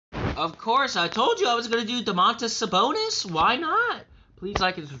Of course, I told you I was going to do Domantas Sabonis. Why not? Please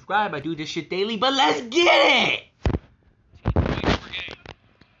like and subscribe. I do this shit daily, but let's get it!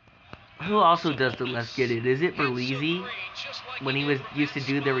 Who also does the let's get it? Is it Berleezy? When he used to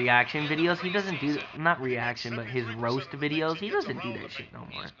do the reaction videos, he doesn't do, not reaction, but his roast videos, he doesn't do that shit no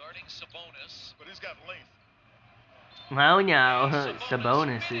more. Well, no,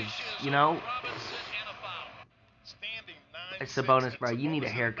 Sabonis is, you know, Sabonis, bro, you need a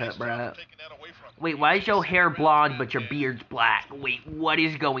haircut, bro. Wait, why is your hair blonde but your beard's black? Wait, what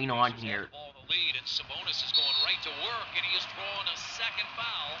is going on here?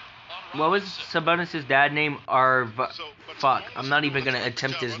 What was Sabonis' dad name? Fuck, I'm not even gonna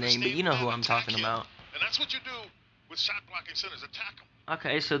attempt his name, but you know who I'm talking about. And that's what you do with shot blocking centers, attack them.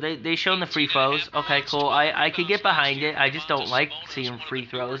 Okay, so they shown the free throws. Okay, cool. I could get behind it. I just don't like seeing free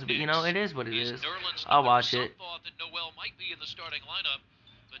throws, but you know, it is what it is. I'll watch it.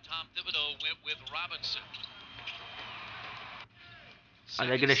 Are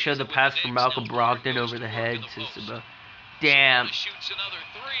they gonna show the pass from Malcolm Brogdon over the head to Sabonis? Damn.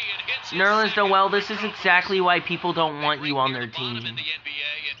 Nerlens Noel, this is exactly why people don't want you on their team.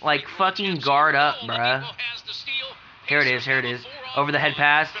 Like, fucking guard up, bruh. Here it is, here it is. Over the head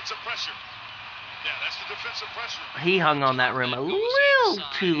pass. He hung on that rim a little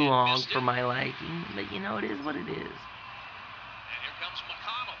too long for my liking. But, you know, it is what it is.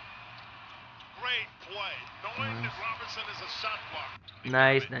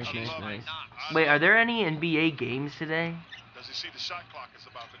 Nice, nice, nice, nice. Wait, are there any NBA games today? Does he see the shot clock is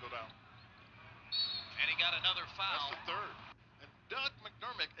about to go down? And he got another foul. That's the third. And Doug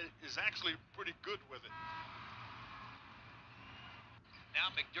McDermott is actually pretty good with it. Now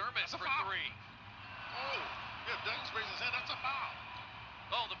McDermott for three. Oh, yeah, Doug's raised his hand. That's a foul.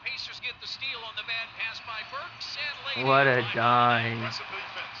 Oh, the Pacers get the steal on the bad pass by Burks and what a dime.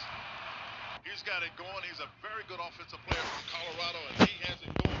 He's got it going. He's a very good offensive player from Colorado, and he has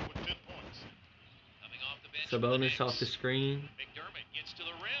it going with 10 points. Coming off the bench. Sabonis off the screen. McDermott gets to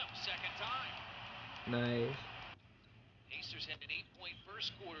the rim, second time. Nice. Pacers had an 8-point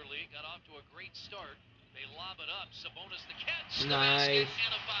first quarter lead, got off to a great start. They lob it up. Sabonis the catch. Nice.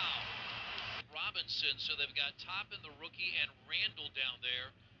 And a foul. Robinson, so they've got Toppin, the rookie, and Randall down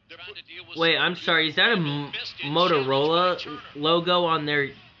there. Trying to deal with. Wait, I'm sorry. Is that a Motorola logo on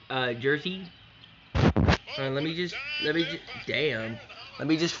their jersey? Let me just, damn. Let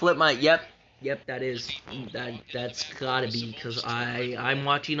me just flip my, yep, that is, that's gotta be, because I'm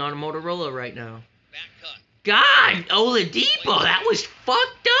watching on a Motorola right now. God, Oladipo, that was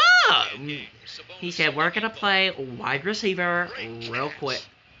fucked up. He said, we're gonna play wide receiver real quick,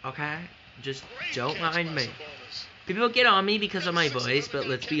 okay? Just don't mind me. People get on me because of my voice, but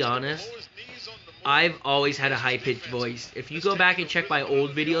let's be honest. I've always had a high-pitched voice. If you go back and check my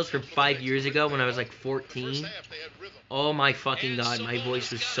old videos from 5 years ago when I was like 14, oh my fucking god, my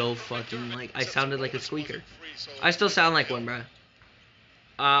voice was so fucking, like, I sounded like a squeaker. I still sound like one, bruh.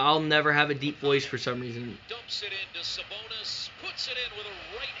 I'll never have a deep voice for some reason. Dumps it into Sabonis, puts it in with a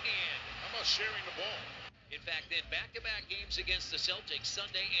right hand. How about sharing the ball? In fact, then back-to-back games against the Celtics,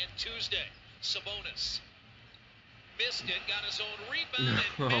 Sunday and Tuesday. Sabonis missed it, got his own rebound,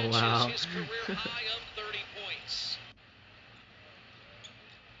 and benches his career high of 30 points.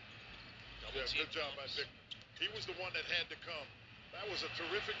 Yeah, good job by Victor. He was the one that had to come. That was a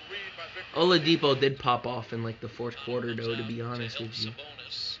terrific read by Victor. Oladipo did pop off in like the fourth quarter, though, to be honest with you.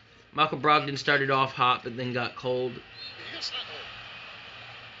 Malcolm Brogdon started off hot, but then got cold.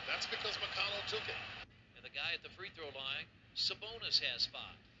 That's because McConnell took it. And the guy at the free throw line, Sabonis has 5.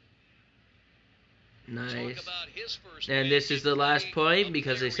 Nice. And this is the last point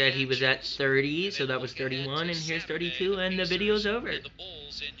because they said he was at 30, so that was 31, and here's 32, and the video's over.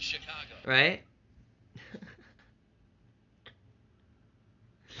 Right?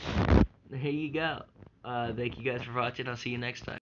 There you go. Thank you guys for watching. I'll see you next time.